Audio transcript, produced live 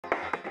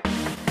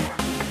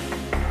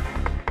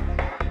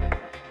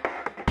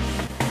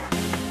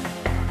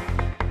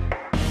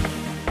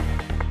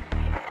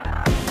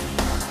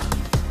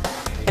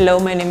Hello,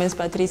 my name is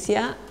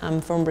Patricia. I'm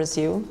from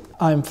Brazil.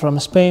 I'm from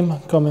Spain,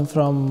 coming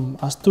from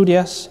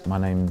Asturias. My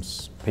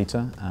name's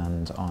Peter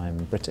and I'm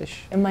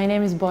British. And my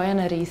name is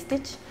Bojana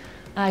Ristic.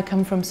 I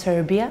come from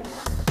Serbia.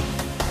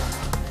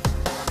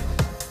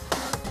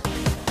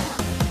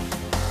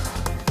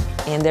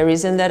 And the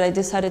reason that I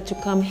decided to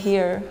come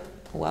here,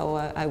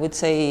 well, I would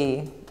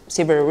say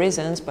several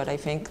reasons, but I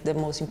think the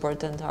most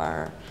important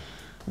are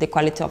the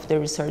quality of the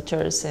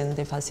researchers and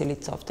the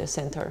facilities of the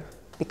center,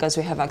 because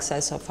we have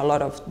access of a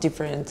lot of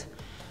different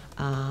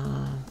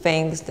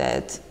things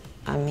that,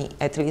 I mean,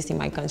 at least in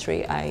my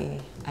country, I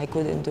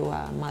couldn't do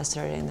a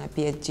master and a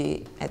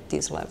PhD at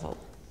this level.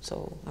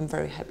 So I'm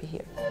very happy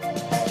here.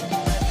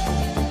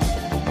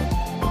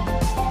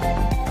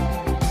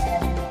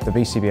 The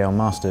BCBL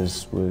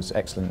Masters was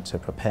excellent to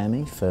prepare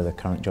me for the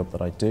current job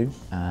that I do,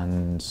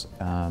 and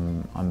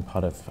I'm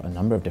part of a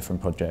number of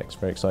different projects,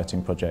 very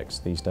exciting projects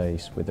these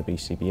days with the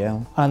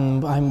BCBL.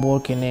 And I'm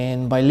working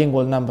in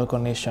bilingual number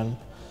cognition.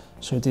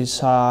 So it is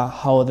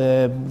how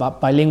the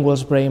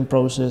bilingual's brain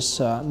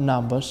processes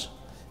numbers,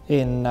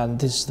 and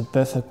this is the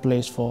perfect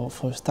place for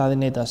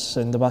studying it, as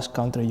in the Basque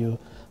Country you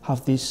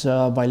have these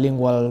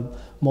bilingual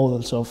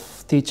models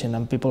of teaching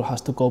and people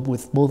have to cope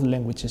with both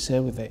languages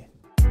every day.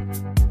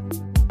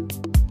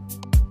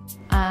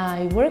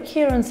 I work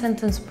here on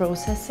sentence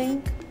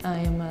processing. I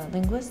am a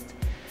linguist.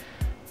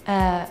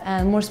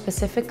 And more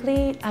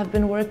specifically, I've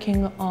been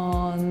working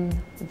on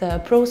the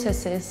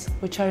processes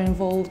which are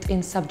involved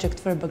in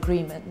subject-verb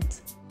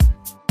agreement.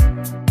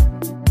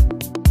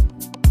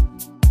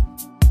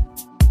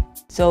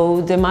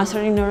 So the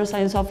Master in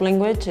Neuroscience of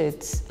Language,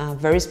 it's a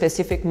very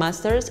specific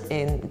master's,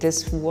 and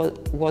this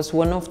was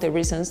one of the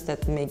reasons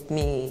that made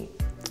me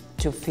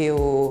to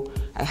feel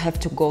I have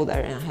to go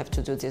there and I have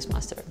to do this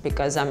master,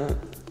 because I'm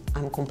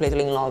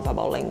completely in love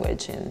about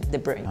language and the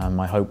brain.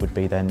 My hope would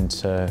be then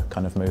to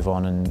kind of move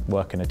on and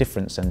work in a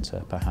different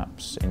centre,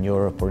 perhaps in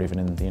Europe or even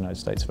in the United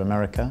States of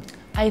America.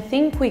 I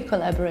think we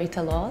collaborate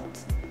a lot.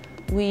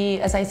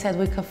 As I said,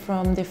 we come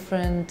from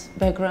different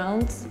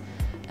backgrounds,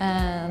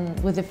 and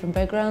with different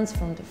backgrounds,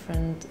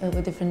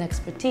 with different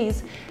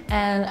expertise,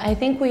 and I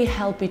think we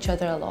help each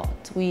other a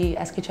lot. We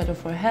ask each other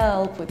for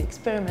help with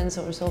experiments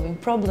or solving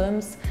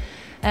problems,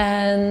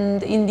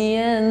 and in the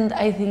end,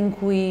 I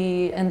think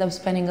we end up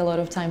spending a lot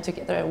of time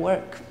together at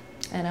work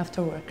and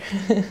after work.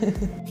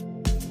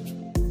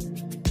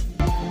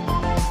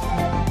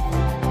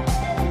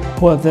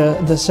 Well,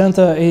 the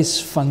center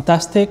is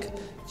fantastic.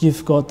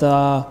 You've got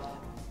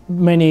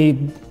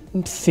many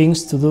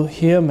things to do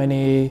here,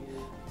 many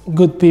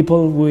good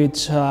people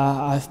which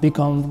I've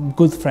become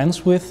good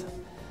friends with,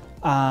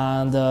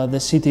 and the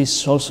city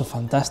is also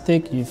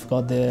fantastic. You've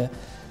got the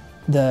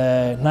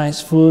nice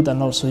food,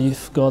 and also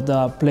you've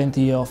got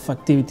plenty of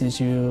activities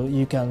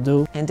you can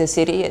do. And the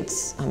city,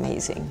 it's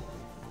amazing.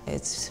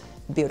 It's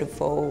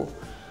beautiful.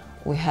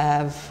 We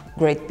have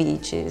great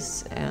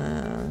beaches.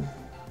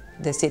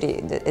 The city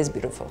is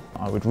beautiful.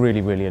 I would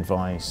really, really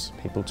advise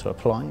people to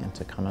apply and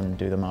to come and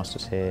do the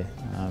Masters here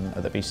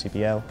at the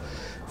BCBL.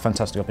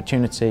 Fantastic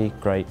opportunity,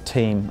 great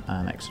team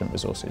and excellent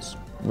resources.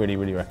 Really,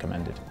 really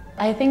recommended.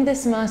 I think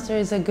this master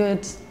is a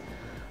good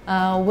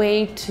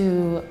way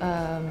to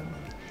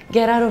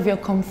get out of your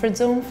comfort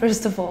zone,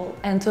 first of all,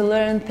 and to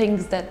learn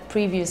things that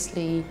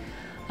previously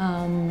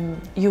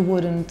you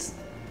wouldn't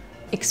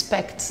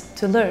expect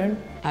to learn.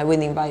 I would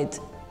invite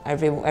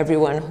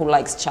everyone who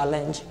likes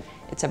challenge.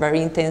 It's a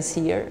very intense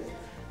year,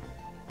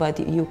 but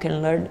you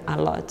can learn a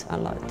lot, a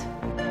lot.